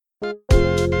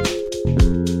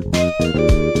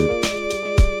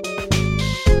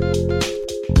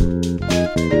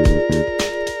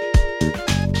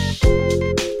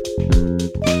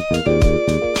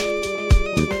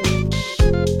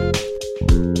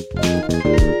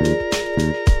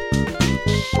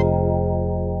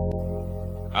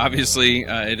Obviously,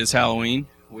 it is Halloween,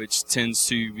 which tends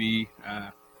to be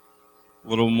a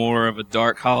little more of a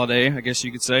dark holiday, I guess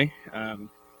you could say.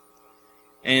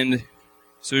 And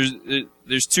so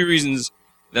there's two reasons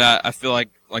that I feel like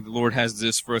the Lord has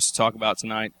this for us to talk about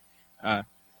tonight. There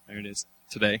it is,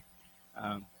 today.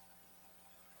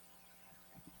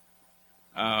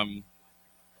 I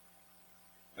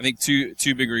think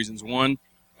two big reasons. One,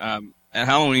 at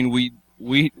Halloween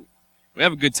we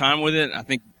have a good time with it. I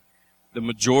think the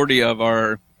majority of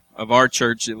our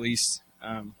church, at least,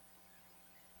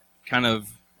 kind of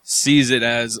sees it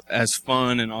as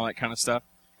fun and all that kind of stuff.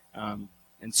 And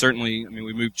certainly, I mean,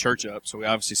 we moved church up, so we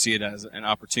obviously see it as an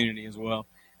opportunity as well.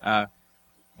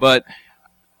 But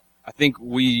I think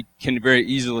we can very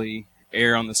easily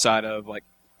err on the side of like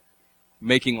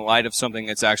making light of something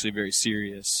that's actually very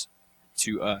serious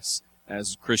to us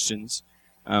as Christians.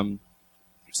 So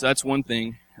that's one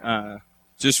thing,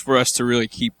 just for us to really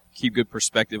keep good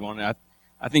perspective on it.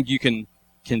 I think you can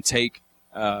take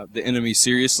the enemy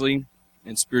seriously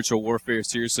and spiritual warfare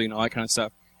seriously and all that kind of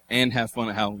stuff and have fun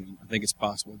at Halloween. I think it's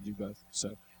possible to do both.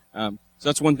 So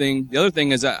that's one thing. The other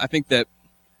thing is I think that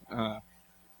what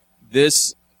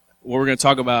we're going to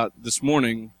talk about this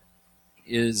morning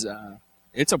is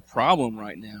it's a problem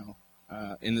right now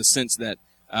in the sense that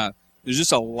there's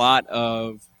just a lot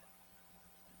of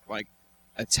like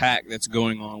attack that's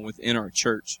going on within our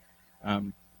church.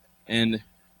 And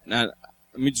now,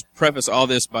 let me just preface all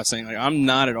this by saying, like, I'm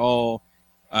not at all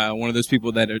one of those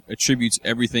people that attributes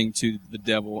everything to the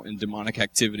devil and demonic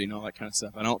activity and all that kind of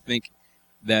stuff. I don't think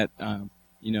that, if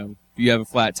you have a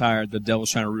flat tire, the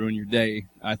devil's trying to ruin your day.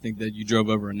 I think that you drove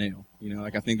over a nail. I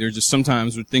think there's just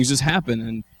sometimes where things just happen,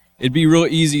 and it'd be real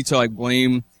easy to like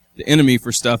blame the enemy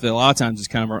for stuff that a lot of times is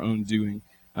kind of our own doing.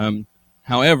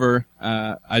 However,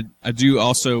 I do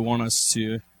also want us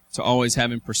to always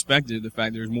have in perspective the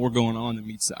fact there's more going on than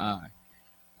meets the eye.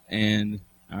 And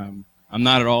I'm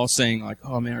not at all saying like,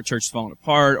 oh man, our church is falling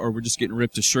apart or we're just getting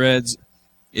ripped to shreds.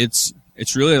 It's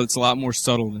a lot more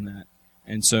subtle than that.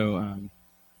 And so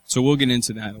we'll get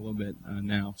into that a little bit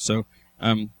now. So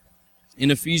in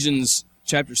Ephesians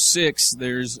chapter 6,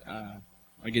 there's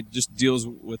it just deals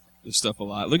with this stuff a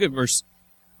lot. Look at verse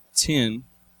 10.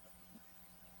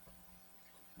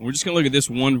 We're just going to look at this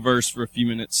one verse for a few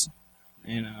minutes.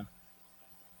 And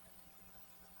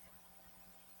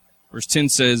verse 10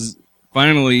 says,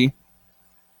 "Finally,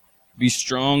 be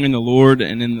strong in the Lord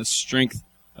and in the strength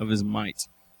of His might."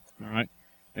 All right.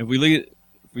 And if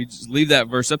we just leave that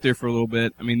verse up there for a little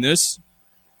bit, I mean, this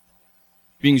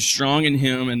being strong in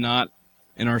Him and not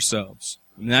in ourselves.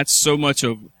 And that's so much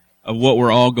of what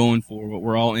we're all going for, what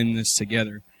we're all in this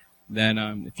together. That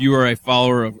if you are a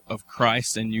follower of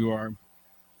Christ and you are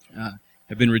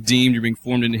have been redeemed, you're being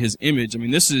formed into His image. I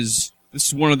mean, this is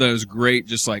one of those great,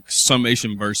 just like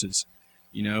summation verses.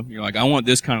 You're like, I want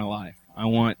this kind of life. I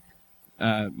want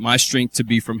my strength to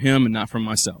be from Him and not from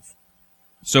myself.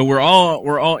 So we're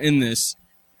all in this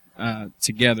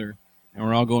together, and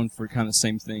we're all going for kind of the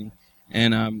same thing.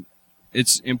 And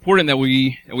it's important that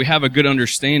we have a good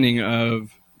understanding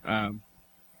of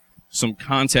some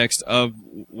context of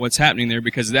what's happening there,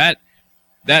 because that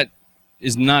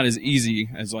is not as easy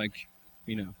as like,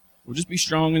 we'll just be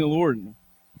strong in the Lord. His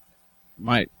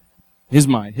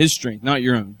might, His strength, not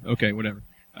your own. Okay, whatever.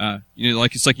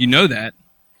 It's like that,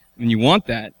 and you want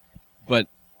that, but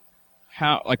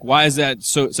why is that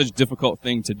such a difficult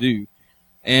thing to do?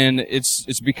 And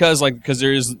it's because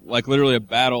there is like literally a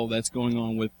battle that's going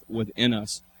on within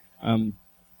us. When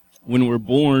we're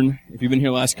born, if you've been here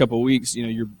the last couple of weeks,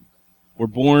 we're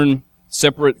born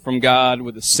separate from God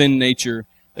with a sin nature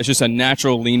that's just a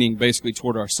natural leaning basically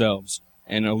toward ourselves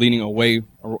and a leaning away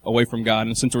from God.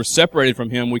 And since we're separated from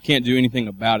Him, we can't do anything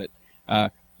about it.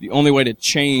 The only way to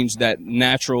change that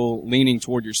natural leaning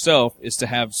toward yourself is to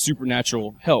have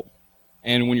supernatural help.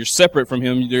 And when you're separate from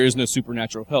Him, there is no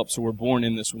supernatural help. So we're born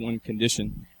in this one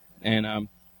condition. And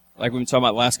like we've been talking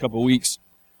about the last couple of weeks,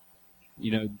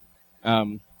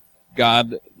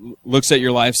 God looks at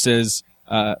your life, says,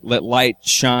 let light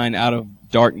shine out of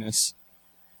darkness.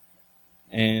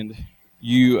 And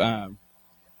you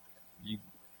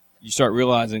start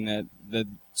realizing that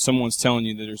someone's telling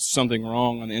you that there's something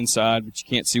wrong on the inside, but you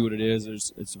can't see what it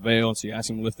is. It's a veil, so you ask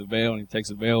Him to lift the veil, and He takes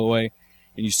the veil away.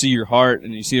 And you see your heart,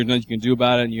 and you see there's nothing you can do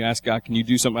about it, and you ask God, can you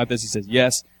do something about this? He says,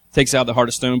 yes. Takes out the heart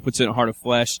of stone, puts it in a heart of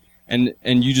flesh, and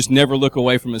you just never look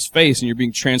away from His face, and you're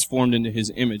being transformed into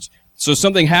His image. So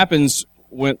something happens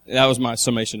that was my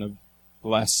summation of the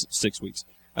last 6 weeks.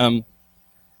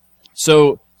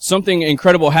 So something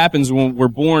incredible happens when we're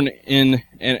born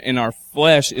in our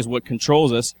flesh is what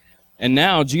controls us. And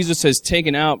now Jesus has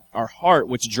taken out our heart,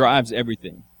 which drives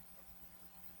everything.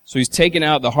 So he's taken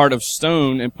out the heart of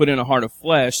stone and put in a heart of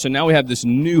flesh. So now we have this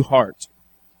new heart.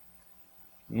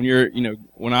 When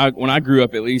when I grew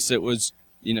up, at least, it was,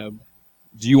 do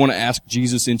you want to ask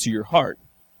Jesus into your heart?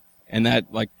 And that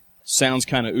sounds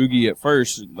kind of oogie at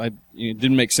first. It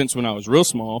didn't make sense when I was real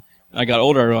small. I got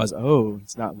older, I realized,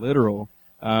 it's not literal.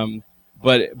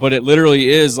 But it literally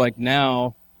is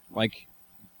now,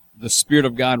 the Spirit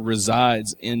of God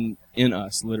resides in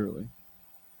us, literally.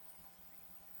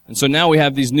 And so now we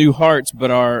have these new hearts,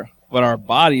 but our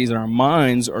bodies and our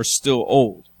minds are still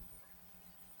old.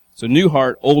 So new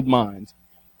heart, old mind.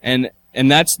 And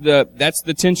that's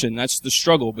the tension, that's the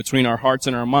struggle between our hearts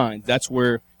and our minds. That's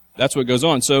what goes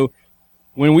on. So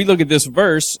when we look at this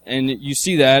verse and you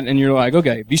see that and you're like,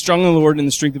 okay, be strong in the Lord in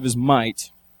the strength of his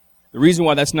might. The reason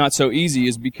why that's not so easy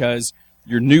is because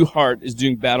your new heart is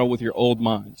doing battle with your old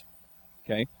mind.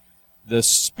 Okay? The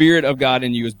Spirit of God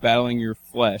in you is battling your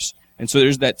flesh. And so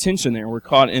there's that tension there. We're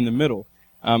caught in the middle.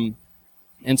 And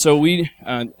so we,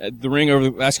 at the Ring over the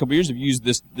last couple of years, have used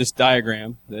this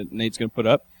diagram that Nate's going to put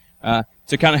up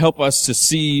to kind of help us to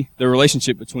see the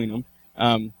relationship between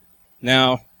them.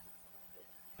 Now,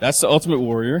 that's the Ultimate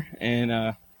Warrior.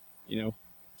 And,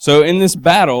 so in this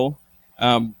battle,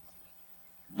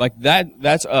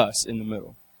 that's us in the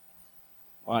middle.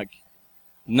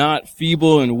 Not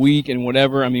feeble and weak and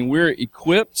whatever. I mean, we're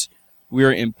equipped.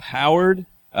 We're empowered.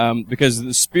 Because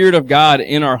the Spirit of God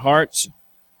in our hearts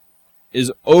is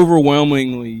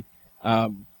overwhelmingly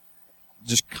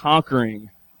just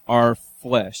conquering our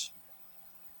flesh.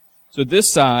 So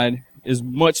this side is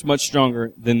much, much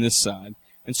stronger than this side.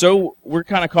 And so we're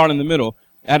kind of caught in the middle.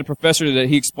 I had a professor that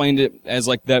he explained it as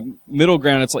that middle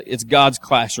ground, it's God's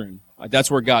classroom.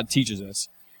 That's where God teaches us.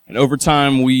 And over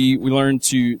time we learn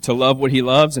to love what he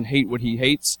loves and hate what he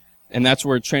hates, and that's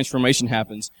where transformation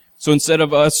happens. So instead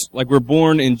of us, we're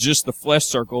born in just the flesh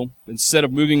circle, instead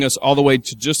of moving us all the way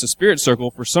to just a spirit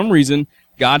circle, for some reason,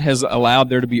 God has allowed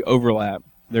there to be overlap,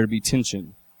 there to be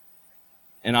tension.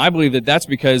 And I believe that that's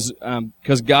because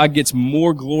God gets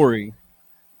more glory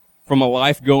from a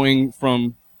life going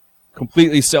from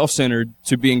completely self-centered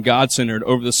to being God-centered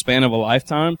over the span of a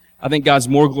lifetime. I think God's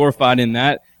more glorified in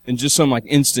that than just some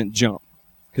instant jump.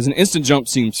 Because an instant jump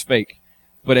seems fake.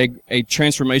 But a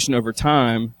transformation over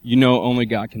time, only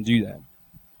God can do that.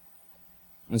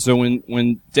 And so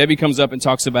when Debbie comes up and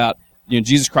talks about,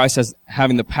 Jesus Christ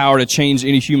having the power to change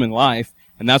any human life,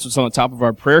 and that's what's on the top of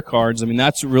our prayer cards,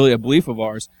 that's really a belief of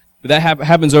ours. But that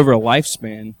happens over a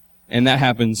lifespan, and that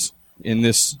happens in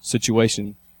this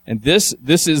situation. And that's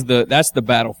the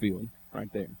battlefield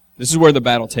right there. This is where the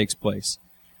battle takes place.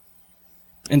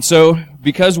 And so,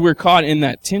 because we're caught in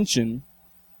that tension,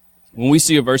 when we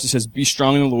see a verse that says, be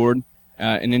strong in the Lord,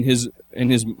 and in his,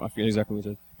 I forget exactly what it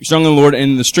says, be strong in the Lord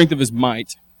and in the strength of his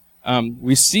might,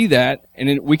 we see that,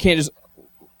 and we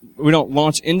don't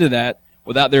launch into that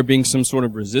without there being some sort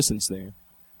of resistance there.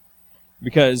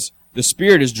 Because the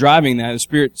Spirit is driving that. The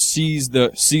Spirit sees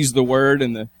the Word,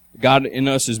 and the God in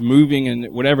us is moving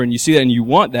and whatever, and you see that and you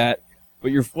want that,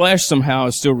 but your flesh somehow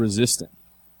is still resistant.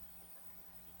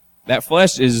 That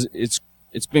flesh it's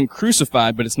been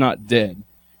crucified, but it's not dead.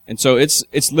 And so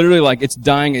it's literally it's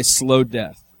dying a slow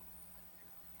death.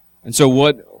 And so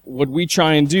what we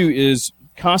try and do is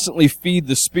constantly feed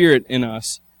the Spirit in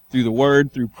us through the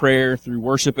Word, through prayer, through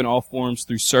worship in all forms,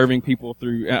 through serving people,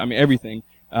 through everything.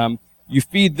 You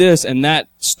feed this, and that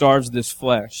starves this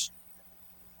flesh.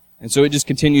 And so it just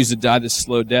continues to die this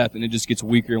slow death, and it just gets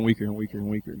weaker and weaker and weaker and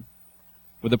weaker.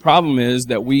 But the problem is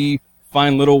that we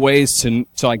find little ways to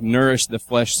nourish the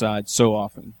flesh side so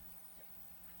often.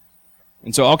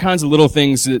 And so all kinds of little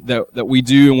things that we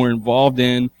do and we're involved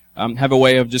in have a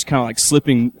way of just kind of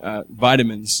slipping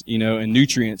vitamins, and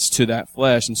nutrients to that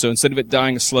flesh. And so instead of it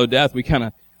dying a slow death, we kind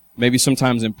of maybe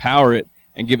sometimes empower it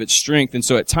and give it strength. And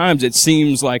so at times it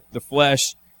seems like the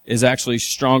flesh is actually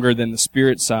stronger than the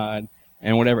Spirit side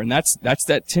and whatever. And that's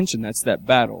that tension, that's that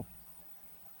battle.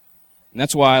 And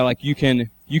that's why you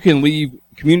can leave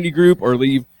community group or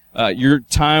leave your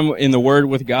time in the Word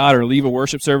with God or leave a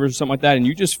worship service or something like that, and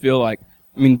you just feel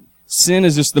sin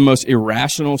is just the most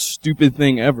irrational, stupid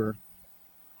thing ever.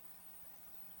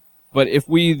 But if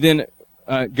we then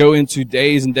go into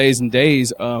days and days and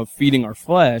days of feeding our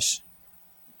flesh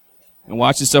and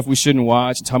watching stuff we shouldn't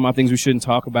watch and talking about things we shouldn't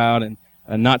talk about and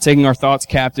not taking our thoughts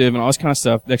captive and all this kind of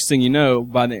stuff, next thing you know,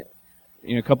 by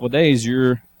a couple of days,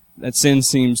 that sin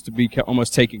seems to be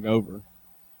almost taking over.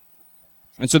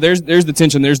 And so there's the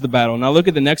tension, there's the battle. Now look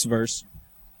at the next verse.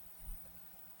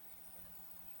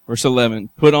 Verse 11,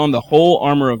 put on the whole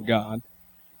armor of God,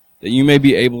 that you may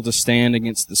be able to stand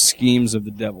against the schemes of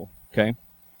the devil. Okay?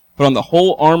 Put on the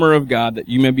whole armor of God that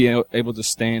you may be able to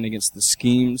stand against the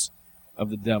schemes of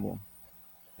the devil.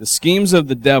 The schemes of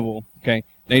the devil, okay,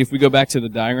 Nate, if we go back to the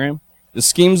diagram, the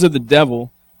schemes of the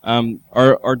devil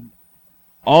are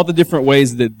all the different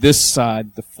ways that this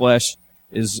side, the flesh,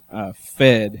 is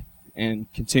fed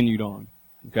and continued on,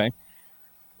 okay?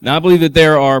 Now, I believe that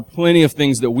there are plenty of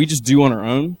things that we just do on our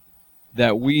own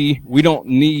that we don't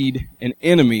need an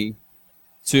enemy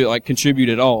to, like, contribute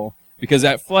at all, because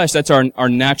that flesh, that's our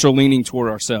natural leaning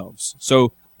toward ourselves.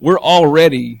 So we're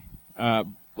already,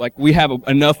 we have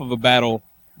enough of a battle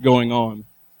going on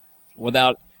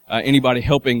without anybody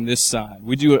helping this side.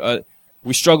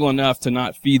 We struggle enough to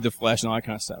not feed the flesh and all that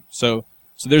kind of stuff. So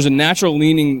there's a natural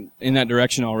leaning in that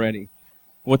direction already.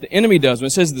 What the enemy does, when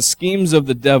it says the schemes of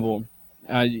the devil,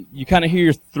 you kind of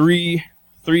hear three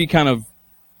kind of,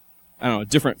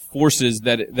 different forces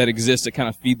that exist that kind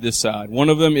of feed this side. One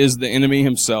of them is the enemy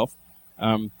himself.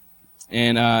 And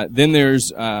then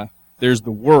there's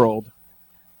the world,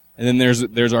 and then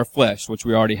there's our flesh, which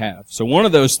we already have. So one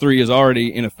of those three is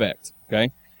already in effect,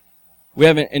 okay? We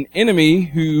have an enemy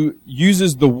who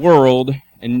uses the world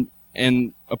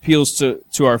and appeals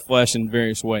to our flesh in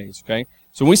various ways, okay?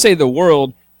 So when we say the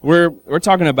world, we're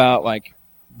talking about, like,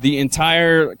 the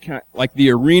entire, like, the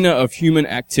arena of human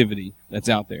activity that's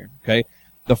out there, okay?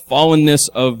 The fallenness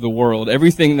of the world,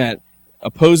 everything that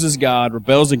opposes God,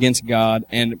 rebels against God,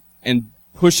 and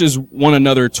pushes one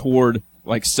another toward,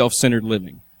 like, self-centered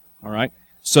living. All right?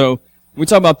 So when we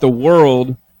talk about the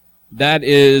world, that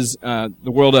is the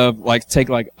world of, like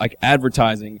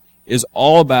advertising is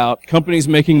all about companies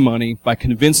making money by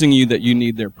convincing you that you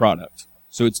need their product.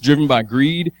 So it's driven by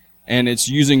greed, and it's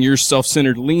using your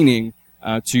self-centered leaning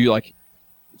to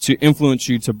influence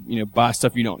you to, buy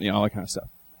stuff you don't, all that kind of stuff.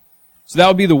 So that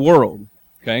would be the world,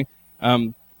 okay?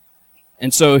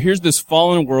 And so here's this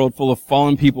fallen world full of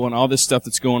fallen people and all this stuff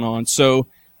that's going on. So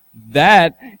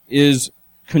that is,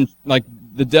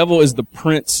 the devil is the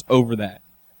prince over that.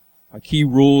 Like, he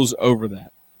rules over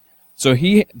that. So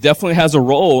he definitely has a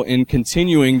role in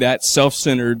continuing that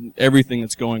self-centered everything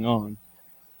that's going on.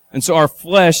 And so our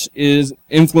flesh is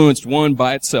influenced, one,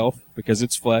 by itself, because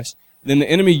it's flesh. Then the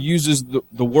enemy uses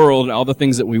the world and all the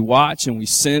things that we watch and we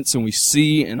sense and we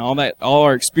see and all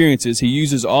our experiences. He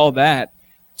uses all that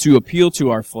to appeal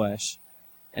to our flesh.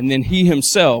 And then he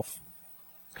himself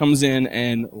comes in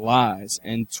and lies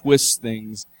and twists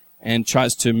things and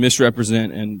tries to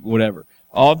misrepresent and whatever.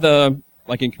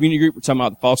 Like in community group, we're talking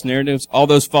about the false narratives. All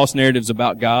those false narratives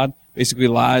about God, basically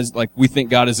lies, like we think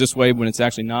God is this way when it's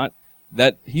actually not.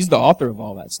 That he's the author of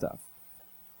all that stuff.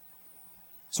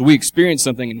 So we experience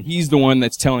something, and he's the one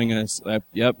that's telling us that,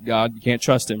 yep, God, you can't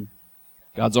trust him.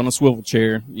 God's on a swivel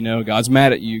chair. God's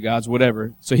mad at you. God's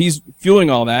whatever. So he's fueling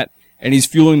all that, and he's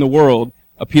fueling the world,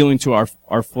 appealing to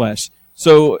our flesh.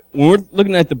 So when we're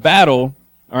looking at the battle,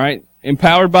 all right,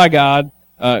 empowered by God,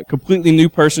 completely new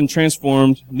person,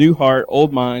 transformed, new heart,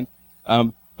 old mind.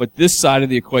 But this side of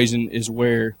the equation is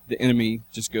where the enemy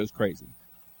just goes crazy.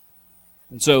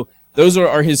 And so those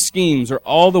are his schemes, are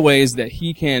all the ways that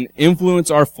he can influence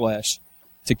our flesh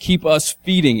to keep us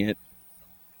feeding it,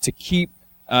 to keep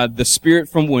the Spirit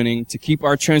from winning, to keep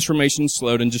our transformation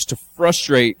slowed, and just to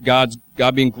frustrate God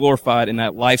being glorified in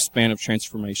that lifespan of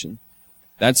transformation.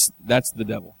 That's the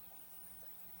devil.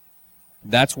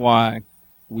 That's why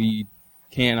we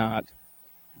cannot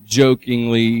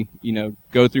jokingly,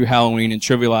 go through Halloween and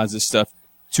trivialize this stuff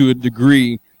to a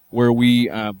degree where we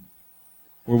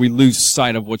lose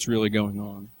sight of what's really going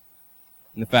on,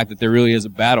 and the fact that there really is a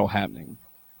battle happening.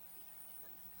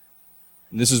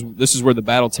 And this is where the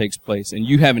battle takes place, and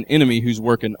you have an enemy who's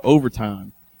working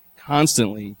overtime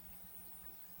constantly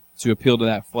to appeal to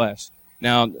that flesh.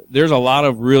 Now, there's a lot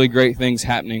of really great things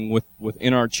happening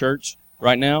within our church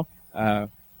right now.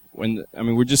 We're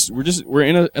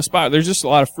in a spot. There's just a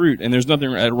lot of fruit, and there's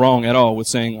nothing wrong at all with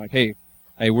saying, like, hey,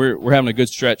 we're having a good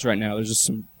stretch right now. There's just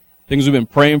some things we've been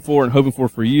praying for and hoping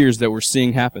for years that we're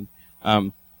seeing happen.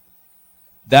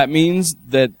 That means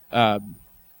that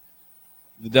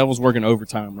the devil's working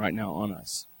overtime right now on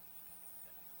us.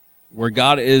 Where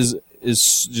God is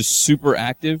just super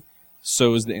active,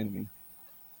 so is the enemy.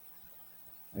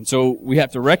 And so we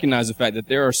have to recognize the fact that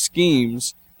there are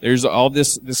schemes, there's all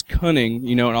this cunning,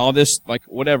 and all this, like,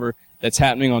 whatever, that's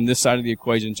happening on this side of the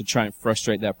equation to try and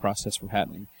frustrate that process from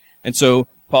happening. And so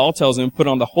Paul tells him, put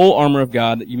on the whole armor of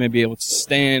God that you may be able to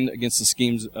stand against the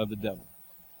schemes of the devil.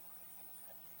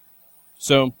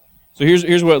 So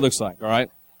here's what it looks like, all right?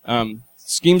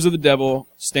 Schemes of the devil,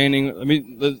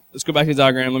 standing. Let's go back to the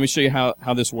diagram. Let me show you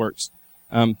how this works.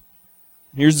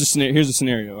 Here's the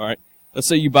scenario, all right? Let's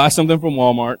say you buy something from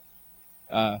Walmart.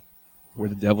 where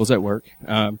the devil's at work.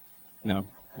 No.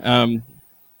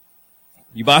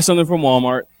 You buy something from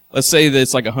Walmart. Let's say that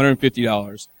it's like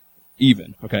 $150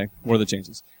 even. Okay, what are the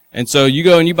chances? And so you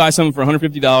go and you buy something for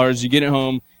 $150. You get it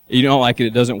home. You don't like it.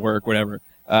 It doesn't work. Whatever.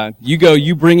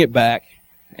 You bring it back,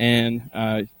 and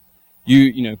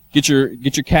you get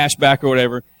your cash back or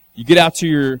whatever. You get out to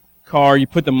your car. You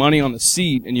put the money on the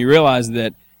seat, and you realize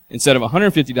that instead of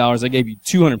 $150, they gave you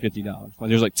 $250. Like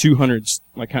there's like 200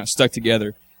 like kind of stuck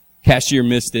together. Cashier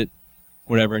missed it,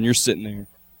 whatever, and you're sitting there.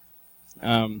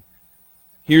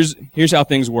 Here's how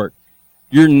things work.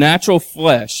 Your natural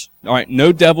flesh, all right,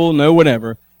 no devil, no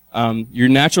whatever. Your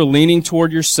natural leaning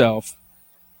toward yourself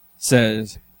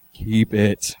says, keep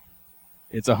it.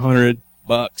 It's $100.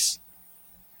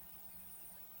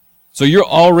 So you're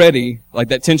already, like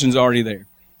that tension's already there.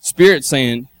 Spirit's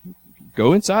saying,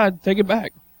 go inside, take it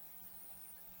back.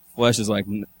 Flesh is like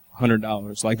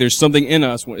 $100. Like there's something in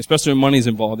us, especially when money's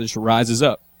involved, it just rises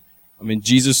up. I mean,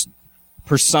 Jesus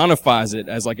personifies it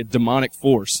as like a demonic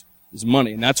force, is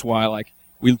money. And that's why like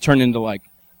we turn into like,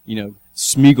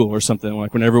 Smeagol or something,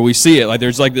 like whenever we see it. Like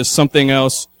there's like this something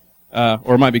else,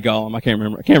 or it might be Gollum, I can't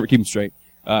remember. I can't keep them straight.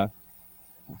 I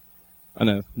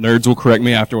know, nerds will correct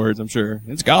me afterwards, I'm sure.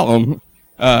 It's Gollum.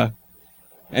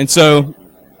 And so,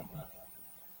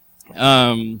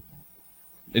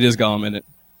 it is Gollum, isn't it?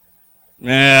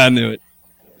 Yeah, I knew it.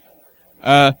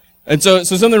 And so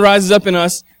something rises up in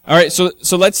us. All right, so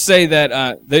let's say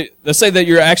that let's say that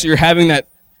you're having that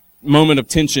moment of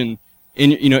tension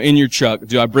in your truck.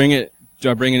 Do I bring it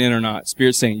in or not?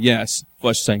 Spirit saying yes,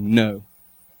 flesh saying no.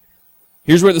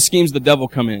 Here's where the schemes of the devil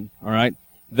come in. All right,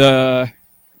 the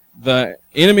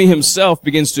enemy himself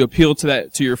begins to appeal to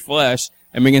your flesh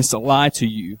and begins to lie to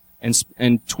you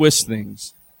and twist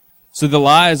things. So the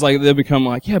lies, like, they'll become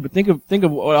like, yeah, but think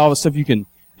of all the stuff you can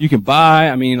buy.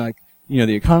 I mean, like,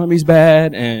 the economy's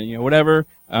bad and, whatever.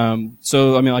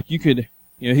 So, I mean, like, you could,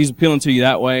 he's appealing to you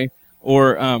that way.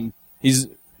 Or, he's,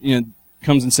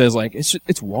 comes and says, like, it's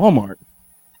Walmart.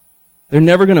 They're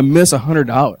never gonna miss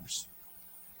 $100.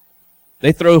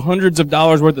 They throw hundreds of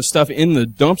dollars worth of stuff in the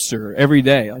dumpster every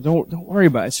day. Like, don't worry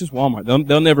about it. It's just Walmart.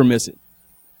 They'll never miss it.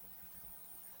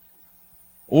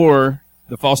 Or,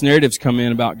 the false narratives come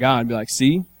in about God and be like,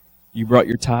 see, you brought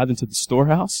your tithe into the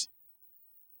storehouse,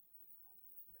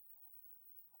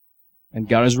 and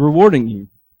God is rewarding you.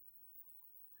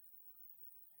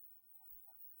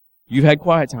 You've had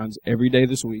quiet times every day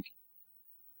this week,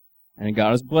 and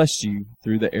God has blessed you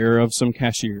through the error of some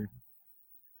cashier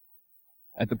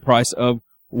at the price of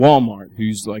Walmart,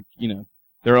 who's like,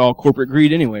 they're all corporate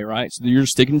greed anyway, right? So you're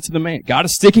sticking it to the man. God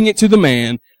is sticking it to the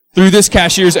man through this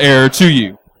cashier's error to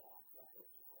you.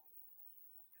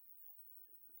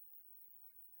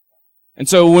 And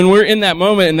so when we're in that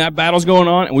moment and that battle's going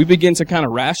on and we begin to kind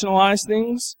of rationalize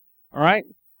things, all right,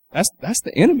 that's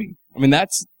the enemy. I mean,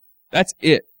 that's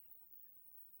it.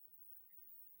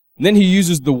 And then he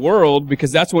uses the world,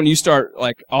 because that's when you start,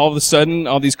 like, all of a sudden,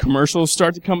 all these commercials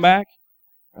start to come back.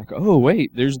 Like, oh,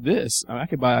 wait, there's this. I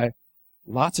could buy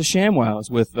lots of ShamWows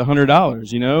with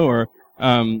 $100,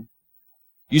 or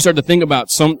you start to think about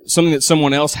something that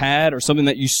someone else had or something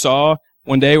that you saw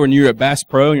one day when you were at Bass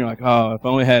Pro, and you're like, oh, if I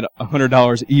only had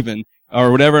 $100 even, or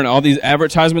whatever, and all these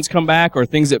advertisements come back, or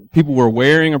things that people were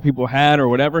wearing or people had or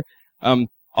whatever.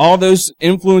 All those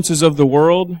influences of the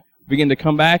world begin to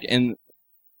come back, and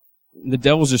the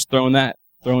devil's just throwing that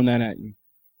at you.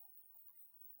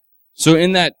 So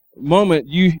in that moment,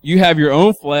 you have your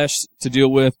own flesh to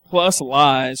deal with, plus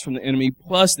lies from the enemy,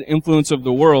 plus the influence of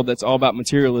the world that's all about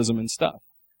materialism and stuff.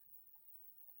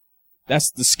 That's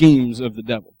the schemes of the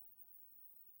devil.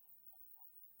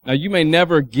 Now, you may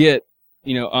never get,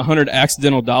 100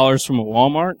 accidental dollars from a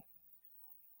Walmart,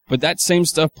 but that same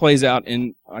stuff plays out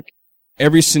in like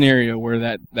every scenario where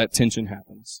that tension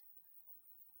happens.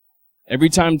 Every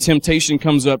time temptation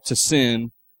comes up to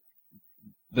sin,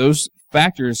 those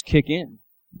factors kick in.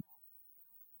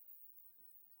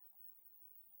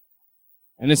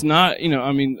 And it's not,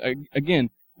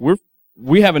 again,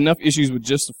 we have enough issues with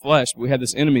just the flesh, but we have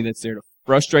this enemy that's there to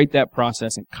frustrate that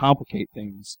process and complicate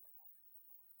things.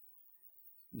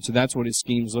 And so that's what his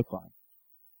schemes look like.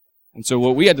 And so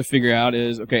what we have to figure out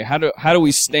is, okay, how do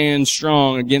we stand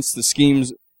strong against the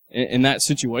schemes in that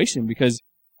situation? Because,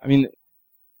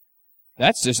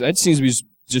 that seems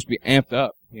to be amped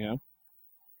up,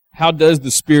 How does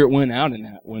the Spirit win out in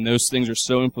that when those things are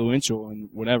so influential and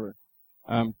whatever?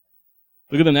 Look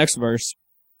at the next verse.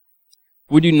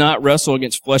 We do not wrestle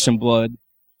against flesh and blood,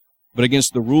 but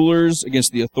against the rulers,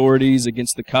 against the authorities,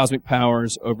 against the cosmic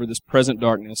powers over this present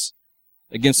darkness,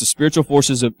 against the spiritual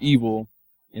forces of evil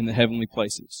in the heavenly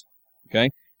places. Okay?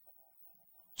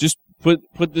 Just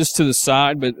put this to the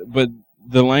side, but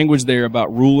the language there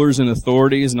about rulers and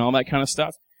authorities and all that kind of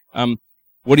stuff,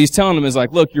 what he's telling them is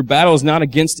like, look, your battle is not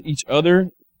against each other.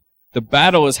 The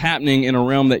battle is happening in a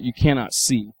realm that you cannot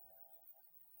see.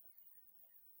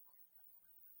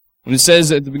 When it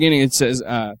says at the beginning, it says,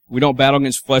 we don't battle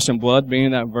against flesh and blood, being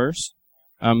in that verse.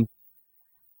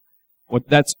 What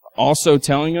that's also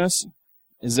telling us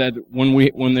is that when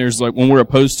we're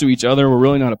opposed to each other, we're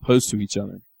really not opposed to each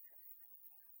other.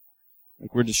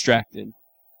 Like, we're distracted.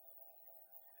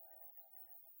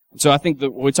 So I think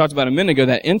that what we talked about a minute ago,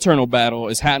 that internal battle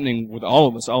is happening with all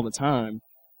of us all the time.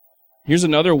 Here's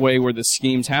another way where the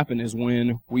schemes happen is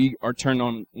when we are turned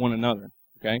on one another.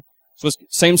 Okay? So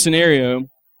same scenario.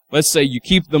 Let's say you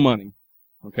keep the money.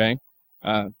 Okay?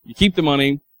 You keep the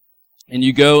money and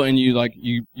you go and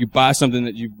you buy something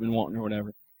that you've been wanting or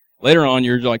whatever. Later on,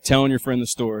 you're like telling your friend the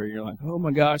story. You're like, oh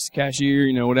my gosh, the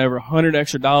cashier, whatever, $100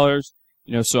 extra.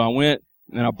 So I went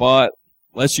and I bought,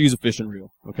 let's use a fishing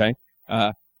reel. Okay?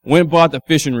 Went and bought the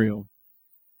fishing reel.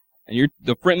 And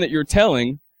the friend that you're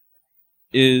telling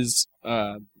is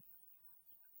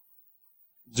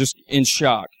just in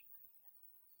shock.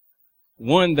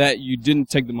 One, that you didn't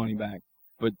take the money back.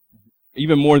 But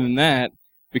even more than that,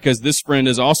 because this friend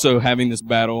is also having this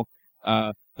battle,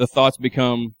 the thoughts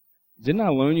become, didn't I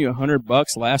loan you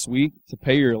 $100 last week to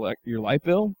pay your light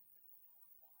bill?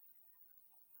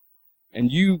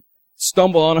 And you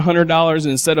stumble on $100, and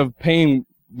instead of paying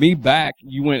me back,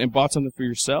 you went and bought something for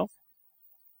yourself.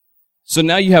 So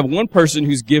now you have one person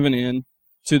who's given in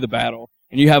to the battle,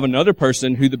 and you have another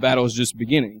person who the battle is just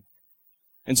beginning.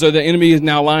 And so the enemy is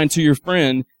now lying to your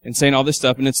friend and saying all this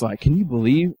stuff, and it's like, can you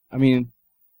believe? I mean,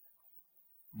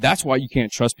 that's why you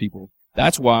can't trust people.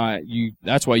 That's why you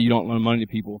don't loan money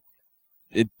to people.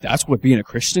 That's what being a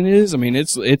Christian is. I mean,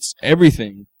 it's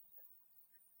everything.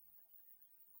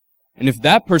 And if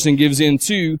that person gives in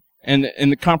too, and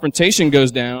the confrontation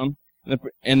goes down,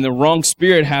 and the wrong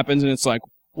spirit happens, and it's like,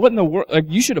 what in the world? Like,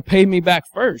 you should have paid me back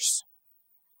first.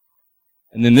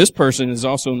 And then this person is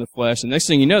also in the flesh, and next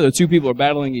thing you know, the two people are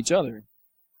battling each other.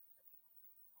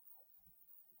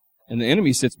 And the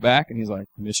enemy sits back, and he's like,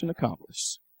 mission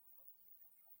accomplished.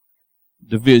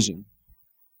 Division.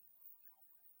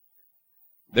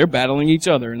 They're battling each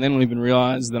other, and they don't even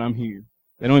realize that I'm here.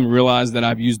 They don't even realize that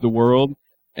I've used the world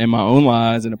and my own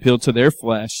lies and appealed to their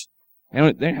flesh.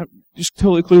 They're just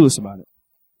totally clueless about it.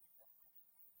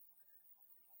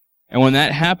 And when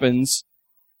that happens,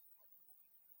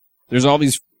 there's all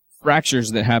these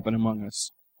fractures that happen among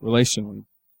us relationally.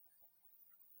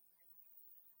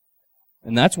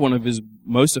 And that's one of his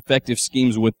most effective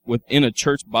schemes within a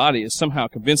church body, is somehow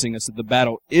convincing us that the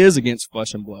battle is against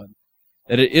flesh and blood,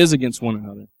 that it is against one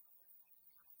another.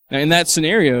 Now, in that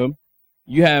scenario,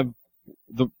 you have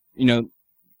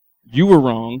you were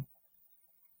wrong,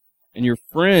 and your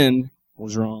friend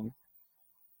was wrong.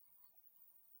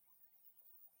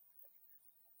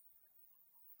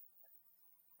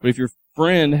 But if your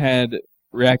friend had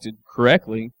reacted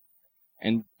correctly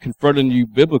and confronted you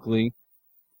biblically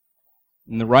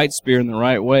in the right spirit, in the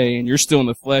right way, and you're still in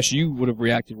the flesh, you would have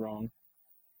reacted wrong.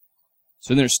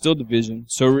 So there's still division.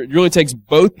 So it really takes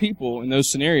both people in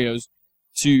those scenarios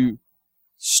to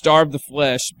starve the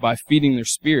flesh by feeding their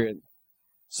spirit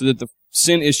so that the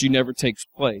sin issue never takes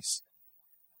place.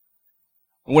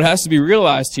 And what has to be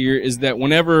realized here is that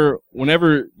whenever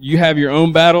you have your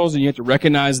own battles, and you have to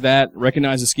recognize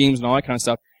the schemes and all that kind of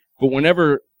stuff, but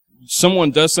whenever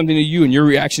someone does something to you and your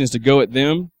reaction is to go at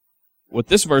them, what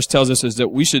this verse tells us is that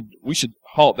we should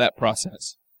halt that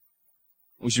process.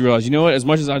 We should realize, you know what, as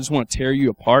much as I just want to tear you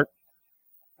apart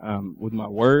with my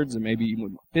words and maybe even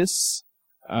with my fists,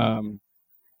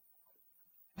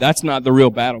 that's not the real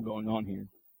battle going on here.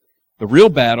 The real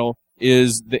battle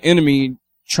is the enemy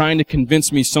trying to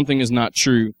convince me something is not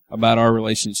true about our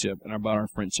relationship and about our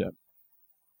friendship.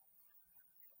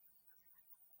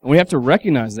 And we have to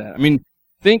recognize that. I mean,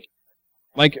 think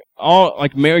like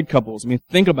married couples. I mean,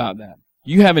 think about that.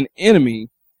 You have an enemy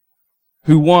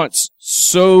who wants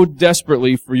so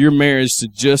desperately for your marriage to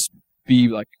just be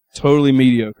like totally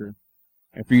mediocre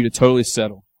and for you to totally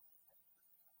settle.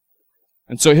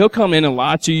 And so he'll come in and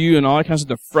lie to you and all that kind of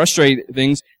stuff to frustrate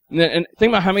things. And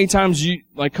think about how many times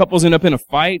couples end up in a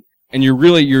fight and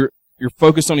you're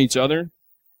focused on each other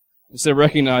instead of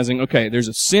recognizing, okay, there's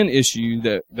a sin issue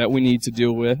that we need to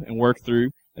deal with and work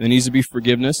through, and there needs to be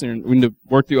forgiveness, and we need to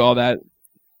work through all that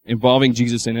involving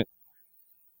Jesus in it.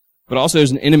 But also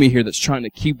there's an enemy here that's trying to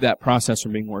keep that process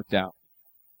from being worked out.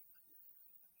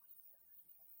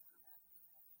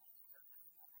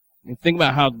 And think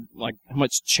about how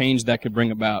much change that could bring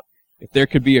about if there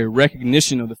could be a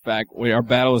recognition of the fact where our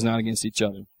battle is not against each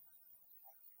other.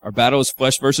 Our battle is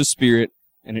flesh versus spirit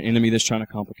and an enemy that's trying to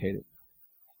complicate it.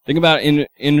 Think about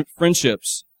in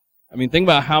friendships. I mean, think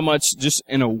about how much just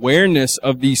an awareness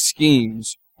of these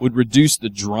schemes would reduce the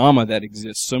drama that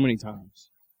exists so many times.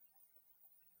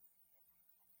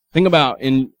 Think about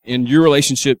in your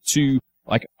relationship to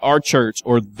like our church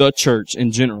or the church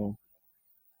in general.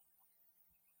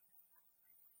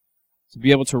 To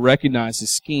be able to recognize the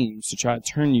schemes to try to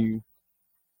turn you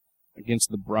against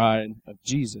the bride of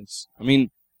Jesus. I mean,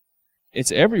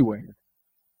 it's everywhere.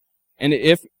 And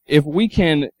if we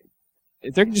can,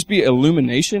 if there can just be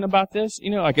illumination about this, you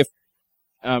know, like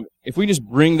if we just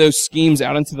bring those schemes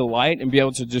out into the light and be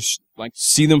able to just like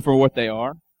see them for what they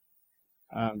are,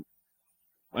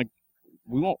 like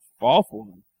we won't fall for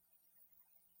them.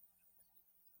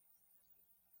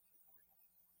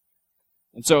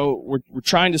 And so we're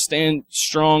trying to stand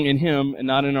strong in Him and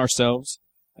not in ourselves.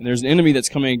 And there's an enemy that's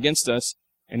coming against us,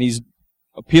 and he's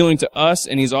appealing to us,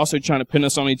 and he's also trying to pin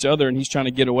us on each other, and he's trying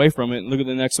to get away from it. And look at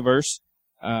the next verse.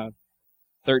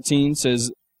 13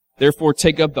 says, "Therefore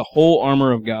take up the whole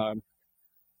armor of God,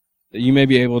 that you may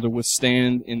be able to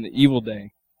withstand in the evil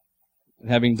day, and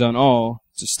having done all,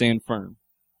 to stand firm."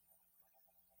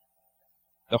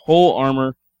 The whole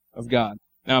armor of God.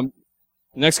 Now,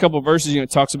 the next couple of verses, it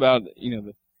talks about,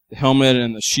 the helmet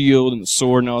and the shield and the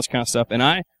sword and all this kind of stuff. And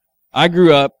I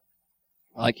grew up,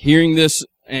 like, hearing this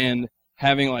and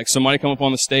having, like, somebody come up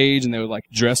on the stage and they would, like,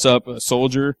 dress up a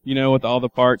soldier, with all the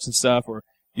parts and stuff, or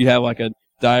you'd have, like, a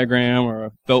diagram or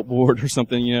a felt board or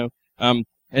something,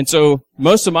 And so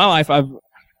most of my life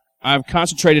I've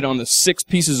concentrated on the 6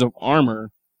 pieces of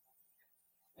armor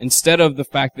instead of the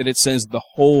fact that it says the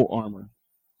whole armor.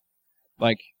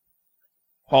 Like,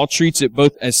 Paul treats it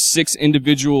both as 6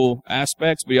 individual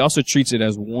aspects, but he also treats it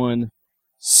as one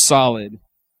solid,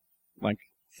 like,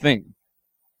 thing.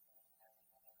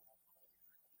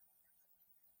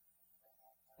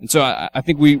 And so I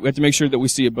think we have to make sure that we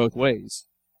see it both ways.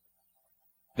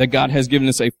 That God has given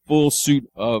us a full suit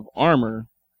of armor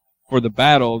for the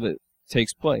battle that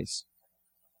takes place.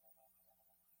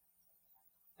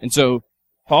 And so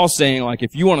Paul's saying, like,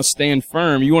 if you want to stand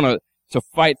firm, you want to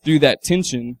fight through that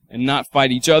tension and not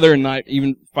fight each other and not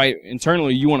even fight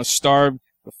internally, you want to starve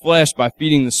the flesh by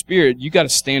feeding the spirit, you got to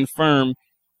stand firm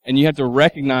and you have to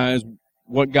recognize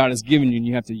what God has given you and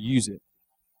you have to use it.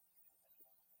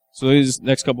 So these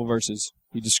next couple verses,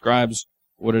 he describes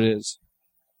what it is.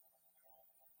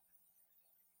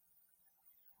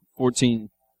 14.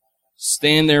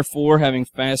 Stand therefore, having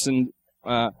fastened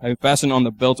on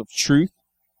the belt of truth.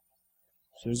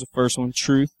 So here's the first one,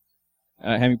 truth.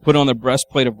 Having put on the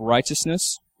breastplate of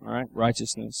righteousness, all right,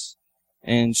 righteousness,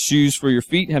 and shoes for your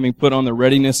feet, having put on the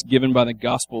readiness given by the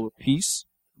gospel of peace,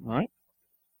 all right.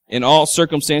 In all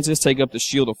circumstances, take up the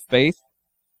shield of faith,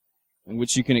 in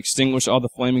which you can extinguish all the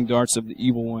flaming darts of the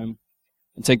evil one,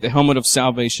 and take the helmet of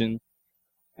salvation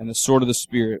and the sword of the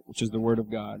Spirit, which is the word of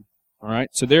God. All right.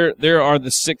 So there are the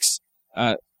 6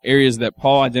 areas that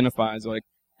Paul identifies, like,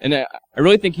 and I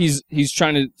really think he's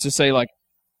trying to say, like,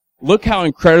 look how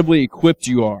incredibly equipped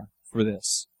you are for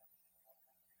this.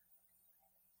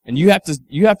 And you have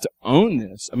to own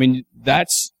this. I mean,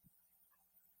 that's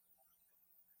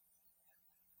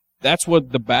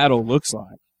what the battle looks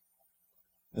like.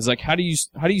 It's like, how do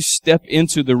you step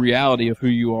into the reality of who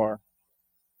you are?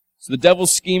 So the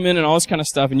devil's scheming and all this kind of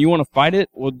stuff, and you want to fight it?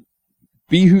 Well,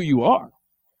 be who you are.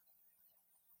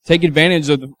 Take advantage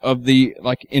of the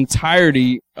like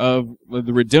entirety of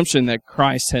the redemption that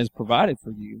Christ has provided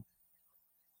for you.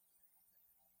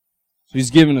 So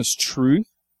he's given us truth.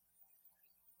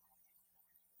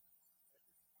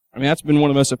 I mean, that's been one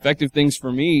of the most effective things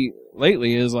for me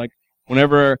lately is like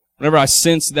whenever I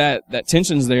sense that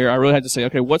tension's there, I really have to say,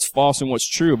 okay, what's false and what's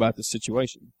true about this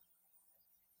situation?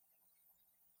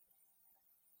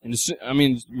 And I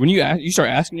mean, when you start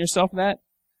asking yourself that,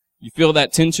 you feel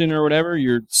that tension or whatever,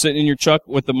 you're sitting in your truck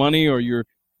with the money or you're,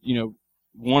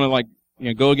 want to like,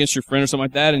 go against your friend or something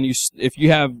like that. And if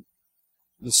you have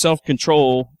the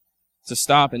self-control to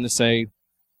stop and to say,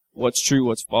 what's true,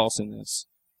 what's false in this?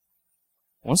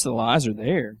 Once the lies are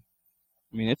there,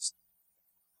 I mean, it's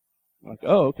like,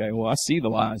 oh, okay, well, I see the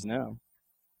lies now.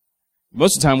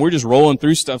 Most of the time, we're just rolling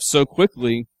through stuff so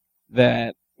quickly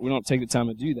that we don't take the time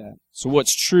to do that. So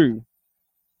what's true?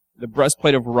 The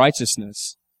breastplate of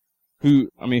righteousness. Who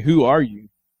are you?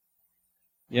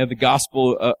 You have the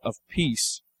gospel of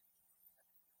peace.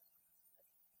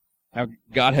 How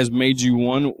God has made you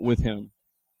one with Him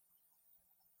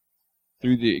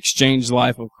through the exchanged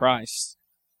life of Christ.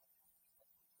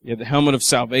 You have the helmet of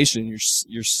salvation.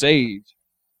 You're saved.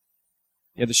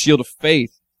 You have the shield of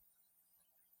faith.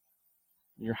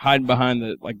 You're hiding behind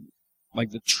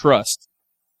like the trust.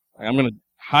 Like I'm going to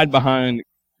hide behind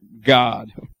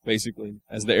God, basically,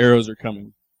 as the arrows are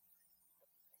coming.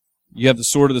 You have the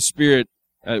sword of the Spirit,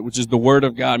 which is the Word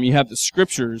of God. I mean, you have the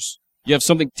Scriptures. You have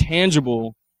something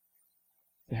tangible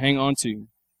to hang on to.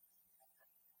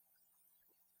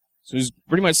 So he's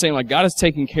pretty much saying, like, God is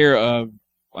taking care of,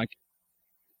 like,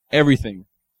 everything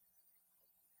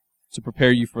to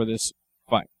prepare you for this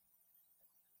fight.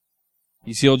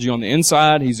 He's healed you on the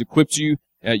inside. He's equipped you.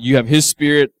 You have His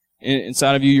Spirit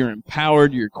inside of you. You're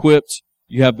empowered. You're equipped.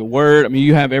 You have the Word. I mean,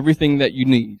 you have everything that you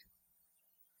need.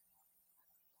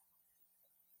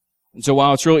 And so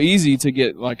while it's real easy to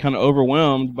get, like, kind of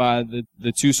overwhelmed by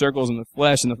the two circles in the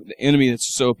flesh and the enemy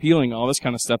that's so appealing, all this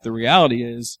kind of stuff, the reality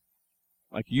is,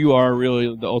 like, you are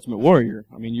really the ultimate warrior.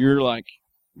 I mean, you're like,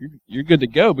 you're good to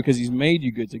go because He's made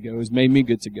you good to go. He's made me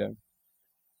good to go.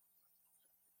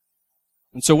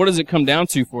 And so what does it come down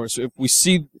to for us? If we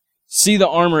see the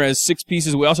armor as 6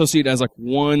 pieces, we also see it as like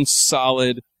one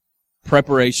solid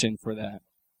preparation for that.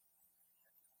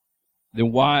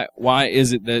 Then why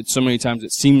is it that so many times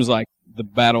it seems like the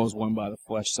battle is won by the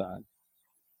flesh side?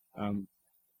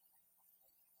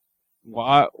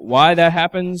 Why that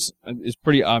happens is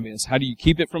pretty obvious. How do you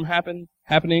keep it from happening?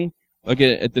 Look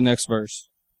at the next verse.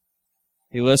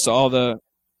 He lists all the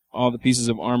pieces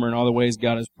of armor and all the ways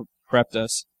God has prepped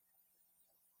us.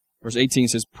 Verse 18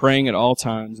 says, praying at all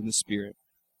times in the Spirit,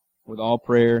 with all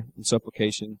prayer and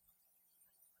supplication.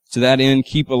 To that end,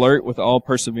 keep alert with all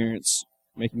perseverance,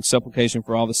 making supplication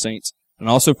for all the saints, and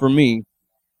also for me,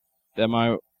 that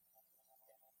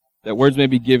words may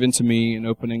be given to me in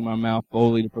opening my mouth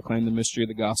boldly to proclaim the mystery of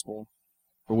the gospel,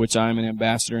 for which I am an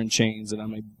ambassador in chains, that I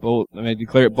may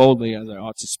declare it boldly as I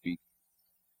ought to speak.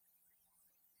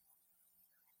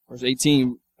 Verse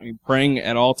 18, I mean, praying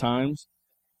at all times,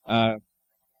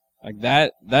 like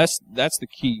that's the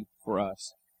key for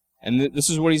us. And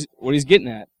this is what he's getting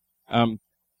at.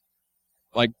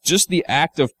 Like just the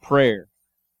act of prayer.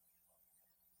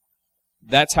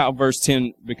 That's how verse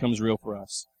 10 becomes real for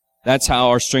us. That's how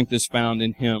our strength is found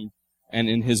in Him and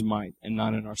in His might and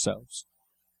not in ourselves.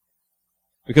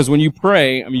 Because when you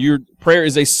pray, I mean, your prayer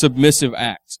is a submissive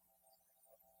act.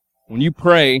 When you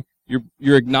pray,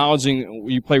 you're acknowledging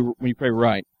when you pray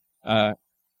right. Not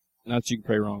that you can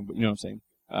pray wrong, but you know what I'm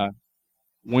saying.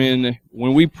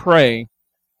 When we pray,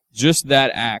 just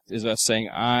that act is us saying,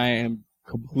 I am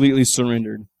completely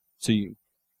surrendered to you.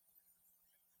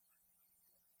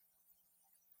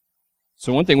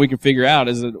 So one thing we can figure out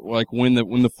is that, like, when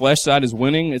the flesh side is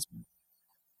winning, it's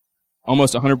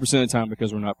almost 100% of the time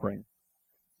because we're not praying.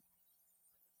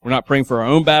 We're not praying for our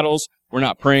own battles. We're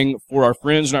not praying for our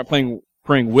friends. We're not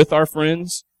praying with our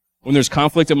friends. When there's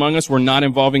conflict among us, we're not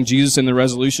involving Jesus in the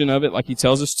resolution of it like He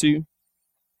tells us to.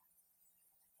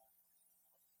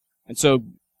 And so,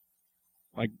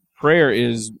 like, prayer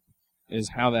is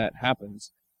how that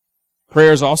happens.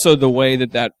 Prayer is also the way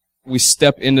that we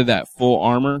step into that full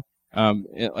armor.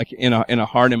 Like in a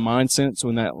heart and mind sense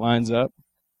when that lines up.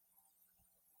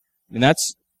 And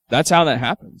that's how that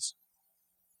happens.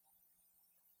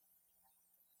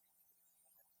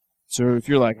 So if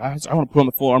you're like, I want to put on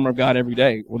the full armor of God every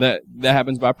day, well that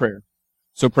happens by prayer.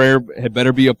 So prayer had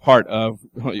better be a part of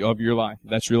your life.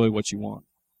 That's really what you want.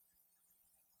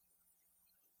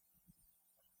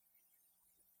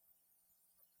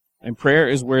 And prayer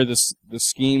is where the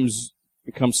schemes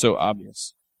become so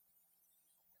obvious.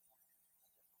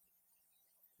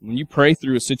 When you pray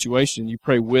through a situation, you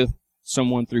pray with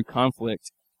someone through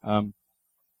conflict, when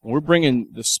we're bringing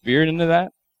the Spirit into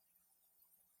that,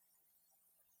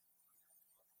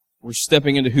 we're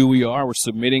stepping into who we are, we're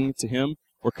submitting to Him,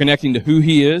 we're connecting to who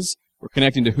He is, we're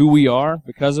connecting to who we are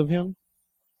because of Him.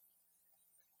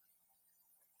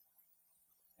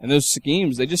 And those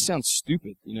schemes, they just sound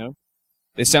stupid, you know?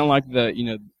 They sound like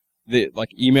the like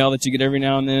email that you get every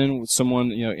now and then with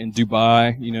someone, in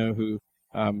Dubai, who,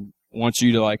 wants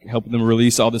you to like help them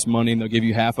release all this money and they'll give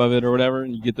you half of it or whatever,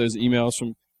 and you get those emails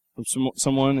from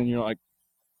someone and you're like,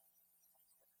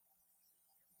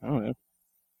 I don't know.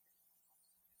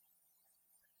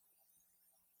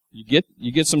 You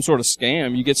get some sort of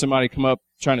scam, you get somebody come up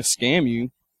trying to scam you.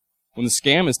 When the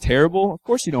scam is terrible, of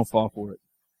course you don't fall for it.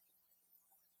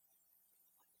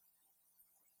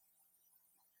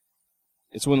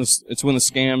 It's when the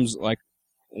scams, like,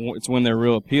 it's when they're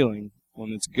real appealing.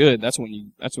 When it's good, that's when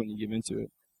you give into it.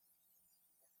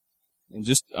 And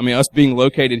just, us being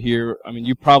located here,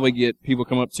 you probably get people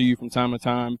come up to you from time to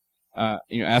time,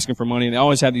 asking for money, and they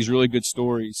always have these really good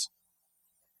stories.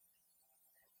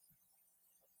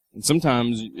 And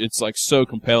sometimes it's like so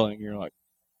compelling, you're like,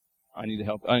 I need to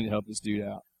help this dude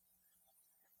out.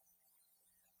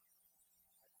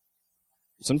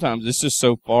 sometimes it's just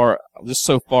so far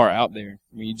out there.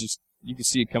 I mean, you can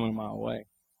see it coming a mile away.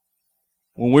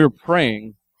 When we're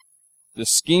praying, the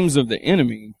schemes of the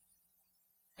enemy,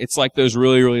 it's like those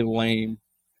really, really lame,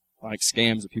 like,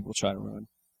 scams that people try to run.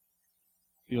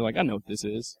 You're like, I know what this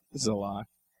is. This is a lie.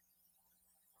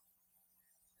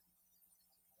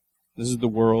 This is the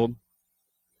world.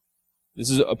 This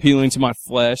is appealing to my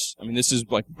flesh. I mean, this is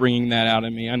like bringing that out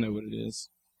in me. I know what it is.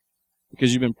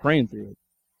 Because you've been praying through it.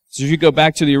 So if you go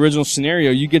back to the original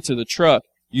scenario, you get to the truck,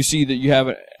 you see that you have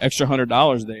an extra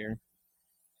 $100 there.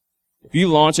 If you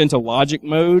launch into logic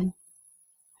mode,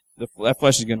 that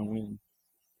flesh is going to win.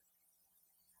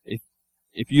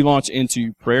 If you launch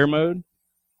into prayer mode,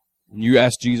 and you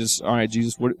ask Jesus, all right,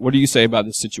 Jesus, what do you say about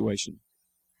this situation?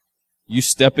 You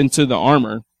step into the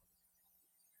armor.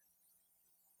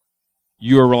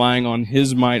 You are relying on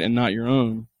His might and not your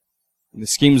own. And the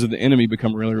schemes of the enemy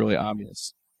become really, really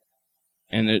obvious.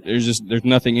 And there's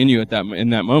nothing in you in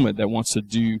that moment that wants to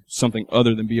do something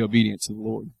other than be obedient to the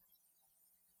Lord.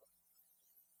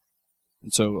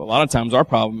 And so a lot of times our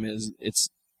problem is it's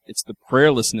the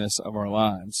prayerlessness of our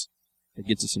lives that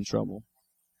gets us in trouble.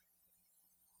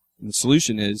 And the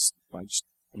solution is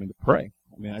to pray.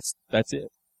 I mean, that's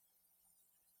it.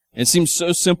 And it seems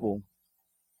so simple.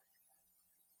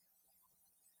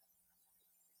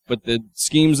 But the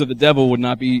schemes of the devil would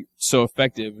not be so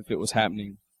effective if it was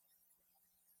happening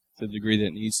to the degree that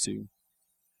it needs to.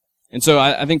 And so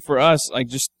I think for us, like,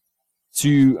 just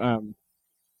to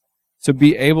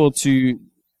be able to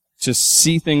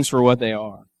see things for what they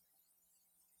are,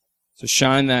 to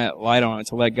shine that light on it,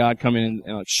 to let God come in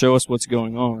and like show us what's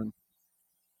going on.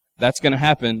 That's going to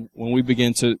happen when we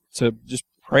begin to just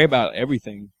pray about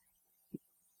everything.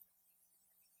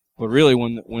 But really,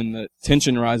 when the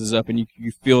tension rises up and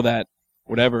you feel that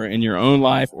whatever in your own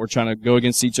life or trying to go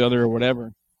against each other or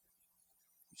whatever,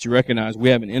 but you recognize we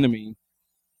have an enemy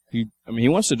he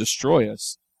wants to destroy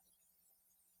us.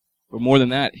 But more than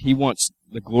that, he wants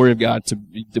the glory of God to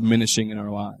be diminishing in our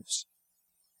lives.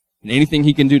 And anything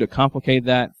he can do to complicate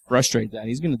that, frustrate that,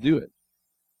 he's going to do it.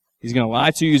 He's going to lie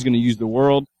to you. He's going to use the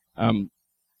world.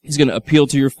 He's going to appeal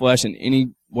to your flesh in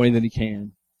any way that he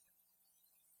can.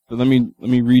 But let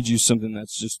me read you something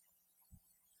that's just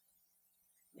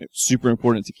super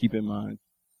important to keep in mind.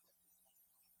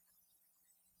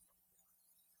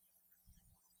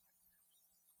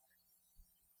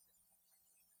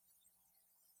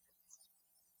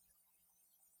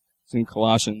 It's in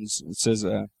Colossians. It says,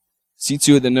 see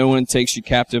to it that no one takes you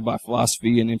captive by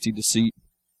philosophy and empty deceit,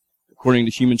 according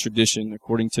to human tradition,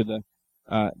 according to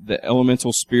the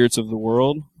elemental spirits of the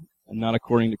world, and not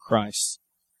according to Christ.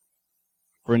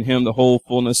 For in him the whole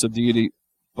fullness of deity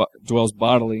dwells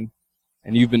bodily,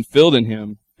 and you've been filled in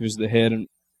him, who's the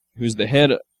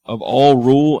head of all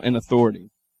rule and authority.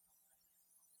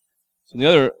 So in the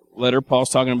other letter,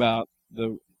 Paul's talking about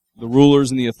the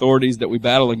rulers and the authorities that we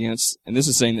battle against, and this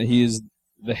is saying that he is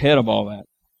the head of all that.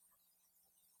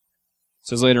 It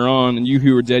says later on, and you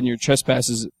who were dead in your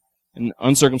trespasses and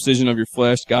uncircumcision of your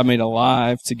flesh, God made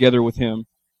alive together with him,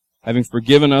 having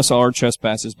forgiven us all our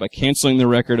trespasses by canceling the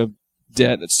record of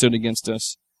debt that stood against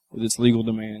us with its legal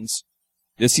demands.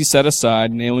 This he set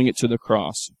aside, nailing it to the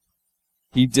cross.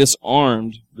 He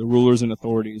disarmed the rulers and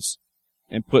authorities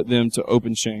and put them to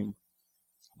open shame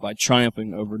by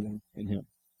triumphing over them in him.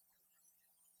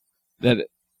 That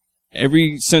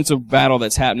every sense of battle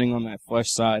that's happening on that flesh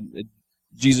side,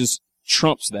 Jesus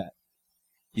trumps that.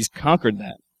 He's conquered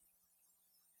that.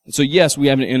 And so yes, we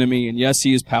have an enemy, and yes,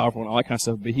 he is powerful and all that kind of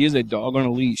stuff, but he is a dog on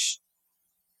a leash.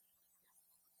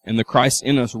 And the Christ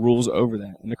in us rules over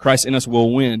that. And the Christ in us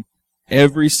will win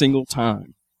every single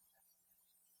time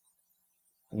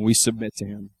when we submit to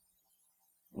him,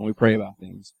 when we pray about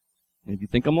things. And if you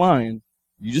think I'm lying,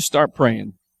 you just start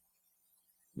praying,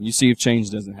 and you see if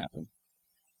change doesn't happen.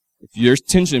 If there's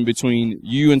tension between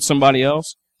you and somebody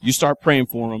else, you start praying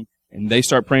for them, and they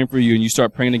start praying for you, and you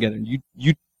start praying together. And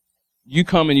you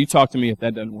come and you talk to me if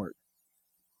that doesn't work.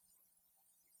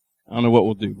 I don't know what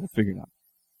we'll do. We'll figure it out.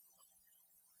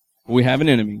 But we have an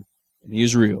enemy, and he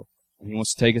is real, and he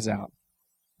wants to take us out.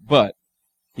 But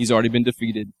he's already been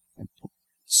defeated and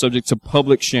subject to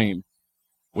public shame,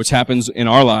 which happens in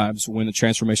our lives when the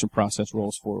transformation process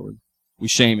rolls forward. We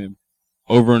shame him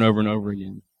over and over and over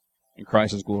again, and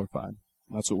Christ is glorified.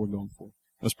 That's what we're going for.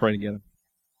 Let's pray together.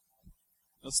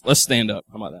 Let's stand up.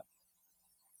 How about that?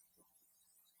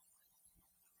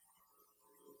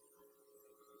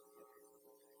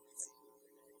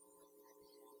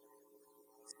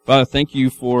 Father, thank you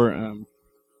for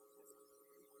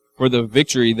the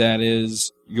victory that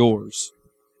is yours.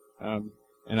 And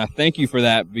I thank you for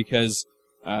that because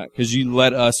because you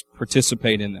let us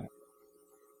participate in that.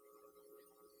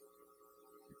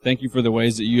 Thank you for the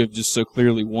ways that you have just so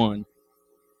clearly won.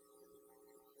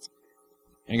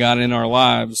 And God, in our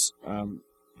lives,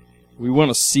 we want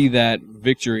to see that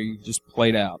victory just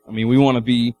played out. I mean, we want to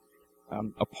be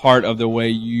a part of the way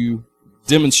you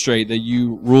demonstrate that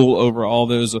you rule over all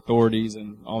those authorities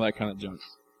and all that kind of junk.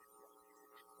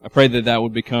 I pray that that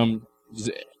would become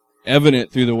just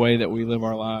evident through the way that we live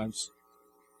our lives.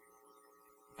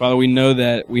 Father, we know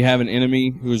that we have an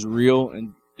enemy who is real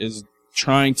and is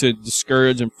trying to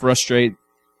discourage and frustrate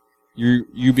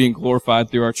you being glorified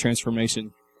through our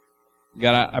transformation.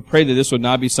 God, I pray that this would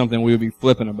not be something we would be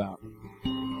flippant about,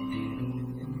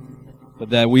 but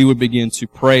that we would begin to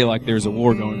pray like there's a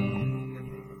war going on.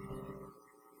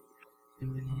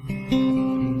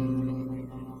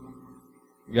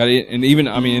 God, and even,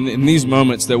 I mean, in these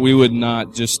moments that we would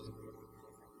not just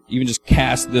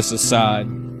cast this aside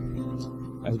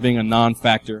as being a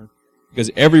non-factor, because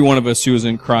every one of us who is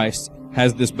in Christ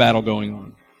has this battle going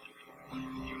on.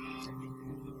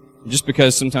 Just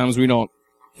because sometimes we don't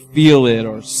feel it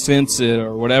or sense it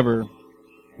or whatever,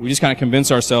 we just kind of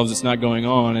convince ourselves it's not going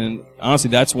on, and honestly,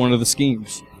 that's one of the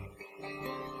schemes.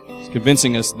 It's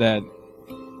convincing us that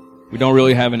we don't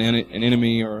really have an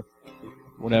enemy or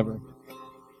whatever.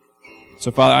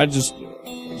 So, Father, I just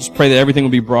pray that everything will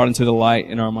be brought into the light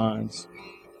in our minds,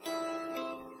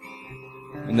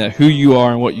 and that who you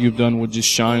are and what you've done would just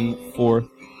shine forth.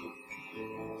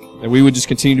 That we would just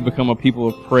continue to become a people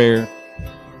of prayer,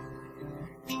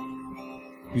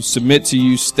 who submit to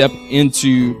you, step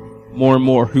into more and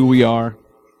more who we are.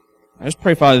 I just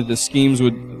pray, Father, that the schemes the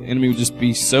enemy would just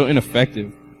be so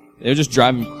ineffective. They would just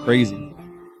drive him crazy.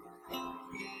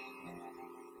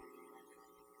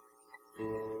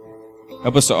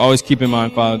 Help us to always keep in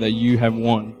mind, Father, that you have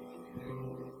won.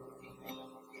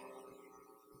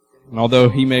 And although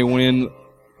he may win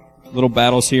little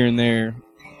battles here and there,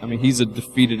 I mean, he's a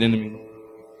defeated enemy.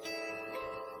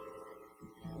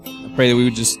 I pray that we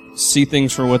would just see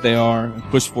things for what they are and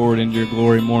push forward into your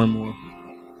glory more and more.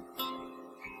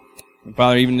 And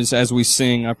Father, even as we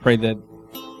sing, I pray that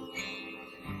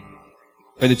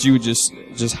you would just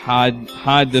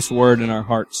hide this word in our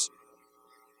hearts.